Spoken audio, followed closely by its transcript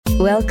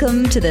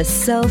Welcome to the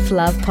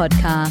Self-Love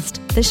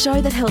Podcast, the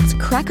show that helps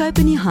crack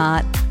open your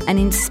heart and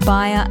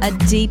inspire a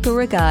deeper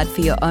regard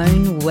for your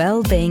own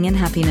well-being and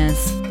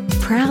happiness.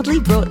 Proudly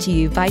brought to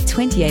you by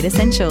 28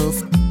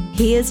 Essentials.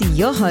 Here's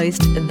your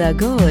host, the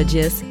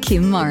gorgeous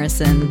Kim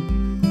Morrison.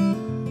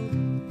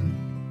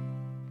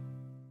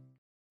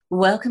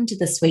 Welcome to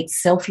this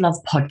week's Self-Love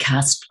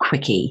Podcast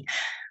Quickie.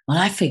 Well,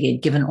 I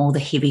figured, given all the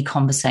heavy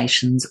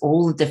conversations,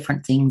 all the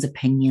different things,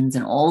 opinions,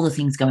 and all the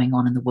things going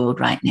on in the world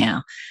right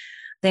now,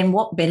 then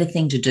what better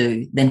thing to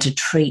do than to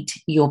treat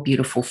your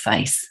beautiful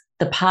face,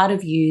 the part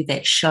of you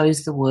that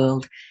shows the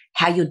world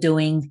how you're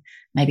doing,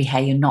 maybe how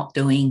you're not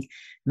doing.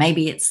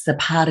 Maybe it's the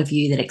part of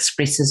you that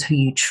expresses who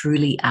you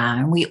truly are.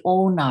 And we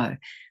all know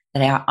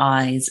that our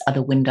eyes are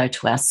the window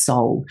to our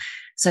soul.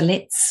 So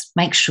let's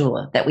make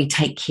sure that we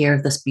take care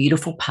of this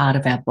beautiful part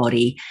of our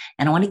body.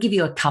 And I want to give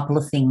you a couple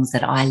of things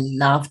that I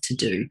love to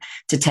do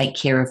to take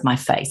care of my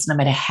face, no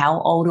matter how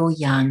old or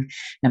young,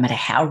 no matter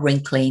how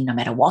wrinkly, no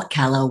matter what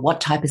color,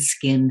 what type of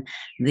skin.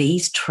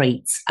 These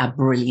treats are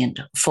brilliant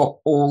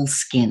for all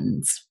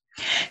skins.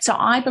 So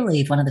I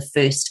believe one of the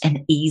first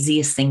and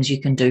easiest things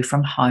you can do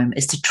from home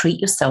is to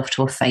treat yourself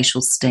to a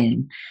facial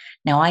steam.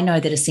 Now, I know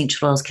that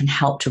essential oils can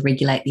help to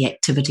regulate the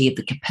activity of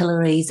the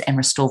capillaries and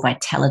restore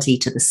vitality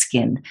to the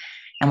skin.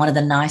 And one of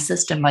the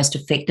nicest and most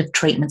effective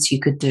treatments you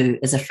could do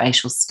is a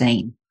facial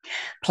steam.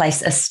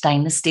 Place a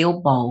stainless steel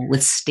bowl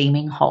with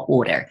steaming hot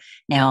water.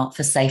 Now,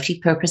 for safety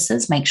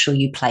purposes, make sure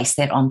you place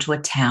that onto a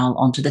towel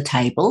onto the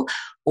table,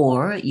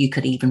 or you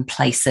could even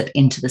place it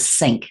into the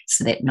sink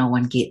so that no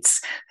one gets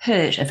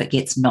hurt if it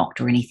gets knocked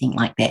or anything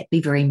like that.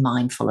 Be very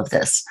mindful of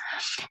this.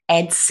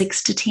 Add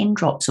 6 to 10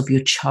 drops of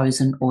your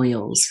chosen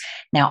oils.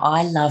 Now,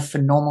 I love for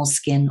normal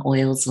skin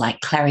oils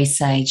like clary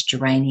sage,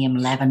 geranium,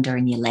 lavender,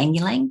 and ylang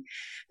ylang.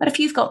 But if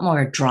you've got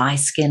more dry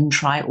skin,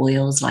 try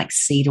oils like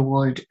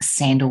cedarwood,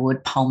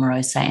 sandalwood,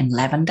 palmarosa, and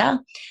lavender.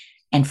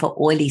 And for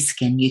oily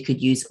skin, you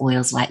could use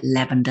oils like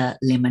lavender,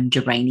 lemon,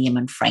 geranium,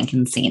 and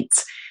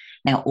frankincense.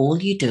 Now, all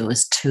you do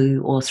is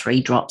 2 or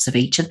 3 drops of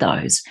each of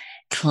those.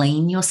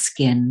 Clean your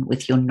skin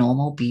with your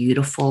normal,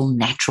 beautiful,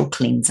 natural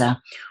cleanser.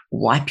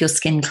 Wipe your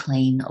skin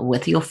clean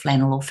with your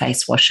flannel or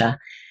face washer.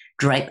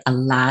 Drape a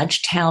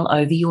large towel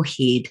over your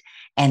head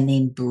and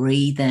then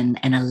breathe in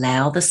and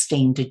allow the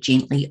steam to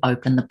gently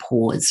open the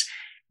pores.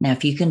 Now,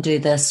 if you can do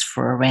this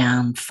for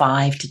around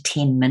 5 to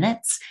 10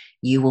 minutes,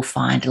 you will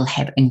find it'll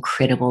have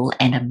incredible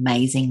and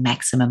amazing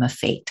maximum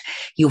effect.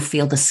 You'll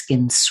feel the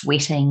skin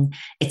sweating.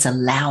 It's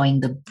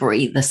allowing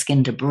the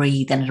skin to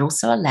breathe, and it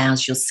also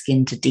allows your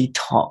skin to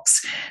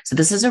detox. So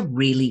this is a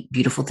really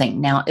beautiful thing.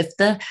 Now, if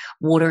the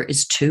water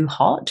is too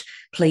hot,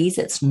 please,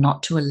 it's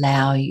not to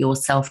allow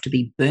yourself to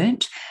be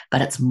burnt,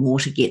 but it's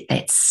more to get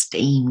that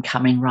steam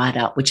coming right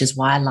up, which is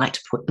why I like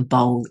to put the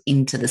bowl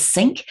into the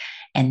sink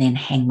and then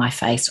hang my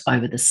face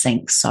over the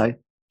sink. So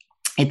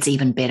it's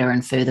even better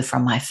and further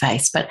from my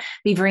face. But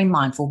be very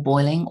mindful,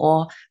 boiling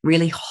or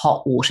really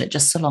hot water,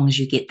 just so long as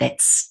you get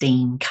that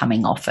steam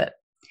coming off it.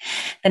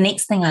 The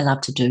next thing I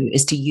love to do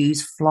is to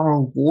use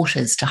floral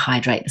waters to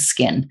hydrate the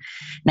skin.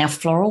 Now,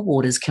 floral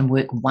waters can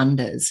work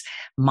wonders.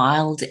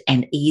 Mild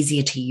and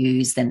easier to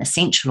use than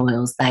essential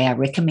oils, they are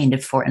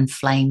recommended for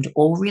inflamed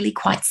or really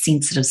quite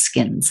sensitive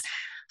skins.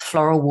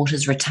 Floral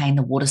waters retain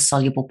the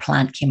water-soluble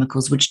plant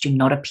chemicals which do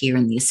not appear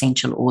in the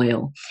essential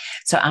oil.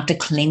 So after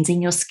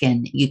cleansing your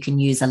skin, you can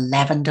use a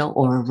lavender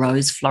or a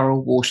rose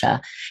floral water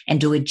and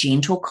do a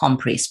gentle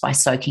compress by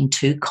soaking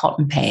 2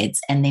 cotton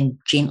pads and then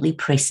gently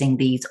pressing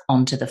these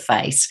onto the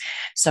face.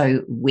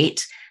 So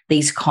wet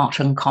these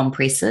cotton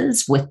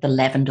compresses with the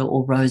lavender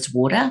or rose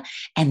water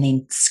and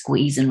then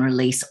squeeze and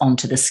release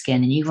onto the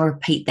skin. And you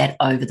repeat that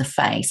over the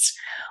face.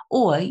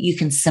 Or you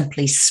can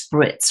simply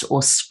spritz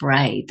or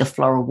spray the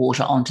floral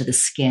water onto the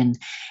skin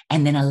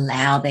and then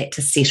allow that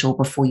to settle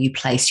before you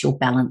place your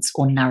Balance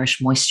or Nourish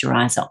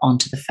moisturizer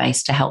onto the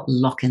face to help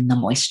lock in the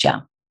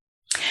moisture.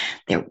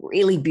 They're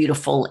really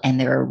beautiful and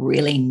they're a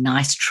really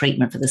nice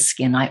treatment for the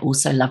skin. I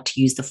also love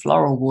to use the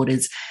floral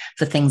waters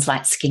for things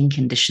like skin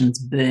conditions,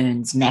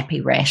 burns,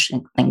 nappy rash,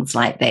 and things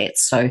like that.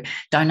 So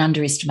don't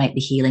underestimate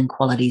the healing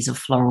qualities of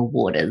floral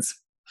waters.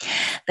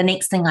 The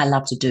next thing I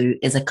love to do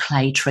is a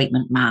clay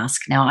treatment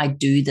mask. Now, I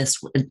do this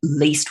at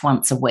least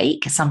once a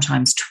week,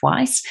 sometimes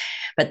twice,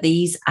 but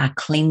these are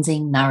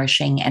cleansing,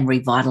 nourishing, and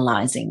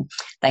revitalizing.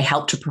 They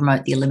help to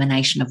promote the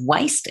elimination of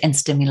waste and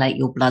stimulate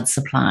your blood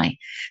supply.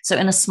 So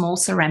in a small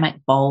ceramic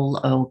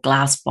bowl or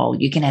glass bowl,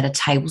 you can add a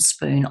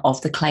tablespoon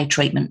of the clay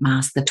treatment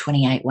mask. The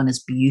 28 one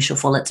is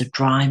beautiful. It's a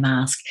dry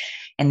mask.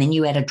 And then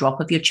you add a drop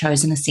of your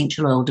chosen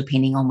essential oil,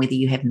 depending on whether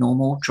you have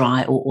normal,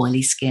 dry, or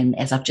oily skin,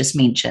 as I've just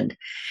mentioned.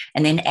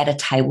 And then add a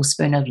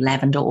tablespoon of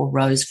lavender or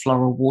rose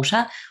floral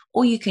water,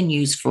 or you can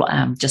use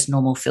just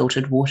normal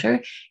filtered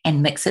water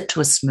and mix it to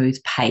a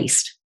smooth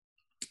paste.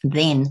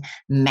 Then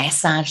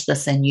massage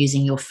this in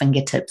using your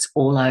fingertips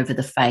all over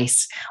the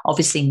face,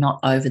 obviously not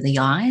over the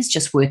eyes,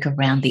 just work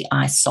around the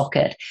eye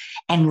socket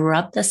and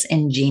rub this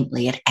in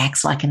gently. It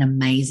acts like an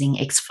amazing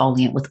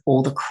exfoliant with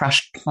all the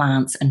crushed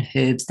plants and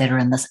herbs that are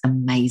in this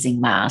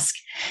amazing mask.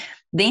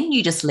 Then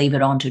you just leave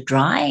it on to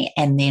dry,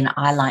 and then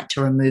I like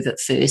to remove it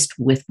first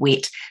with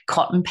wet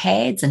cotton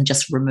pads and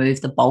just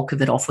remove the bulk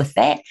of it off with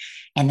that.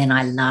 And then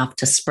I love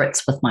to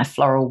spritz with my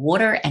floral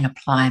water and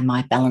apply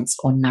my Balance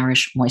or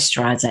Nourish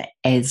moisturizer,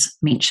 as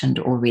mentioned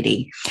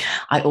already.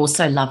 I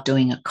also love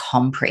doing a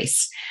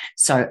compress.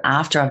 So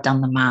after I've done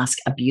the mask,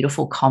 a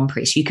beautiful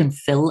compress. You can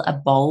fill a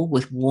bowl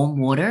with warm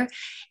water,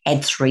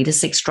 add 3 to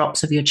 6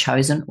 drops of your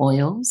chosen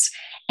oils,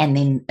 and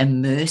then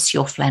immerse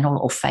your flannel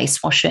or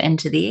face washer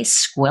into there,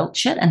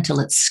 squelch it until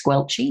it's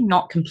squelchy,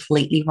 not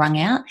completely wrung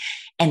out,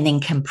 and then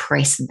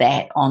compress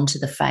that onto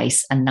the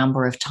face a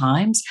number of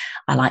times.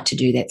 I like to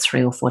do that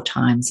 3 or 4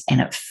 times,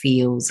 and it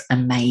feels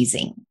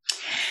amazing.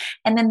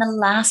 And then the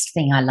last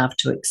thing I love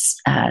to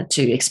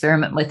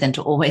experiment with and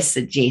to always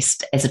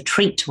suggest as a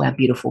treat to our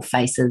beautiful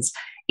faces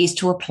is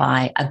to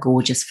apply a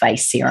gorgeous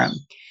face serum.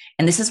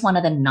 And this is one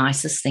of the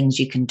nicest things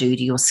you can do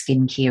to your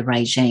skincare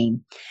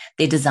regime.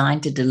 They're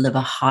designed to deliver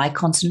high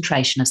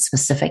concentration of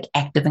specific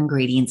active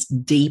ingredients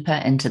deeper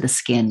into the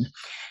skin.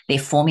 They're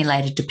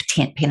formulated to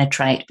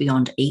penetrate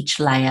beyond each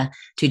layer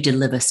to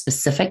deliver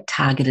specific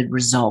targeted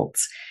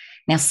results.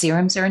 Now,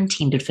 serums are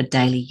intended for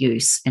daily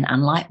use, and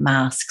unlike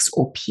masks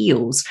or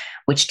peels,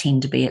 which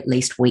tend to be at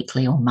least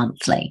weekly or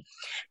monthly,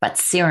 but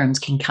serums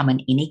can come in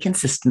any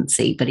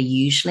consistency, but are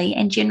usually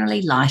and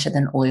generally lighter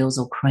than oils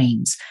or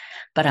creams.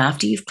 But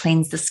after you've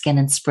cleansed the skin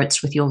and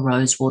spritzed with your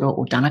rose water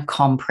or done a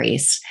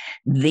compress,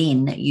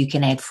 then you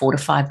can add 4 to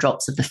 5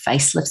 drops of the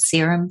Facelift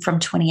Serum from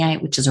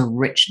 28, which is a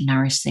rich,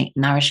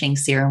 nourishing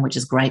serum, which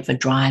is great for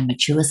dry and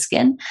mature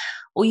skin.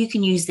 Or you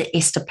can use the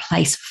Ester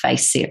Plus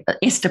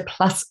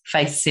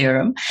Face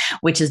Serum,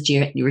 which is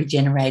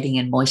regenerating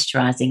and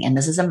moisturizing. And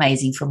this is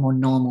amazing for more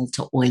normal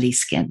to oily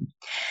skin.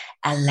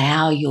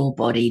 Allow your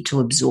body to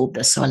absorb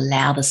this. So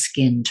allow the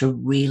skin to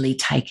really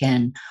take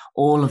in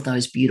all of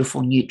those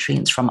beautiful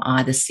nutrients from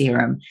either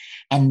serum.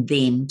 And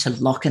then to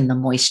lock in the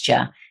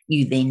moisture,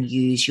 you then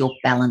use your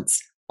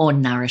Balance or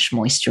Nourish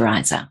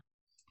moisturizer.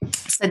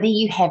 So there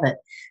you have it.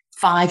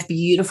 5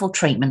 beautiful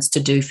treatments to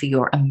do for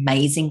your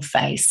amazing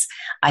face.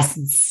 I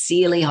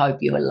sincerely hope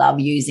you will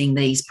love using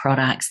these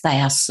products. They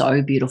are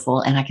so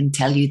beautiful. And I can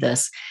tell you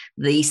this,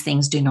 these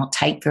things do not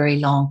take very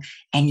long,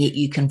 and yet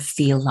you can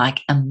feel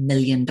like $1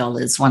 million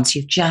once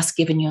you've just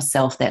given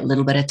yourself that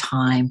little bit of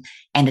time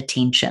and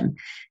attention.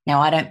 Now,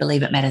 I don't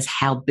believe it matters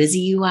how busy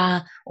you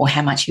are or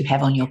how much you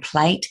have on your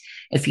plate.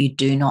 If you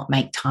do not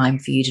make time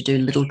for you to do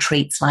little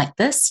treats like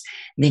this,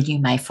 then you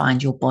may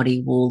find your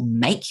body will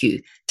make you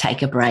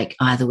take a break,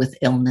 either with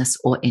illness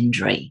or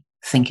injury.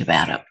 Think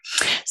about it.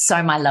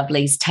 So, my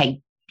lovelies, take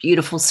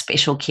beautiful,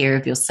 special care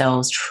of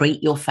yourselves.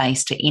 Treat your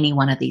face to any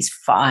one of these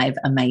 5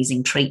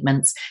 amazing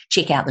treatments.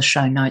 Check out the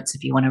show notes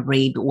if you want to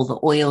read all the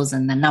oils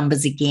and the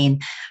numbers again.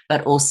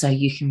 But also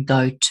you can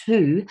go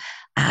to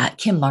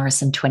Kim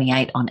Morrison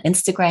 28 on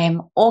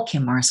Instagram or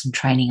Kim Morrison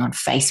Training on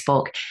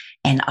Facebook.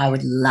 And I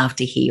would love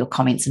to hear your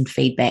comments and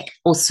feedback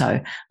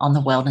also on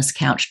the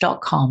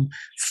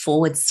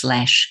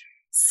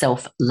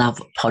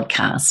wellnesscouch.com/self-love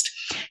podcast.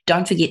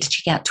 Don't forget to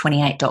check out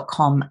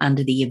 28.com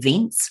under the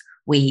events.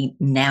 We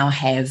now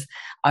have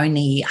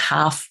only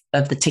half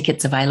of the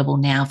tickets available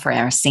now for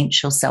our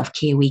Essential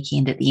Self-Care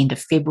Weekend at the end of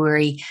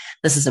February.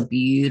 This is a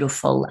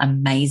beautiful,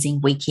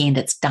 amazing weekend.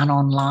 It's done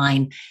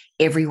online.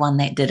 Everyone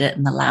that did it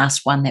in the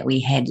last one that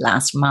we had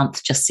last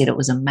month just said it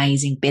was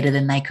amazing, better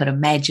than they could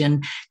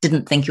imagine.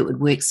 Didn't think it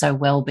would work so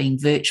well being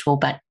virtual,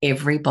 but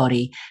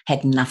everybody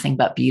had nothing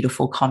but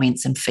beautiful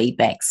comments and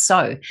feedback. So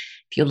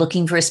if you're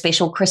looking for a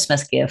special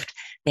Christmas gift,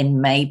 then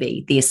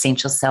maybe the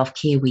Essential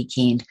Self-Care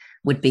Weekend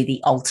would be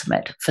the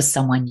ultimate for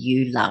someone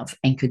you love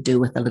and could do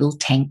with a little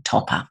tank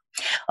topper.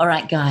 All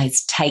right,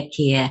 guys, take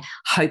care.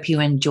 Hope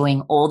you're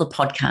enjoying all the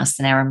podcasts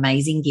and our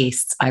amazing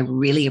guests. I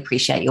really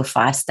appreciate your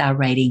 5-star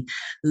rating.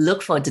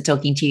 Look forward to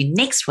talking to you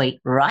next week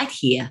right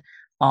here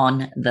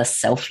on the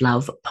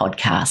Self-Love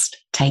Podcast.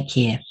 Take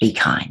care. Be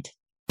kind.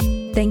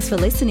 Thanks for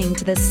listening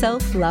to the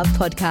Self-Love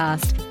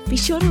Podcast. Be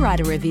sure to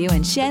write a review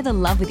and share the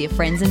love with your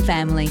friends and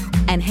family.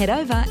 And head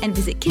over and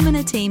visit Kim and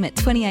her team at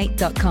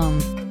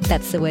 28.com.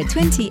 That's the word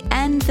 20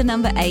 and the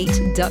number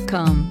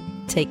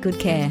 8.com. Take good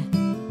care.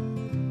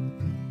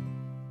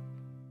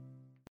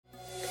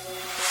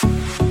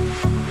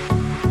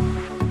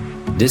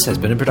 This has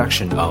been a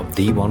production of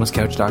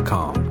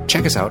TheWellnessCouch.com.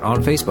 Check us out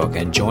on Facebook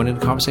and join in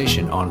the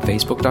conversation on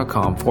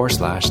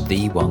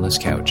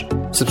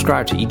Facebook.com/TheWellnessCouch.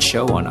 Subscribe to each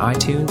show on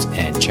iTunes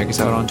and check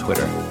us out on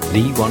Twitter.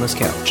 The Wellness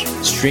Couch,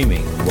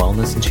 streaming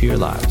wellness into your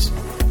lives.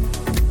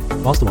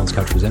 Whilst the Wellness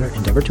Couch presenter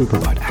endeavor to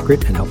provide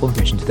accurate and helpful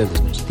information to their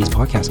listeners, these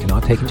podcasts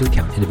cannot take into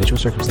account individual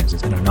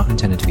circumstances and are not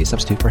intended to be a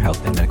substitute for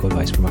health and medical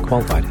advice from a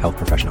qualified health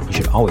professional. You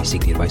should always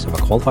seek the advice of a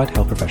qualified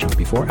health professional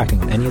before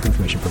acting on any of the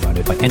information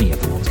provided by any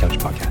of the Wellness Couch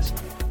podcasts.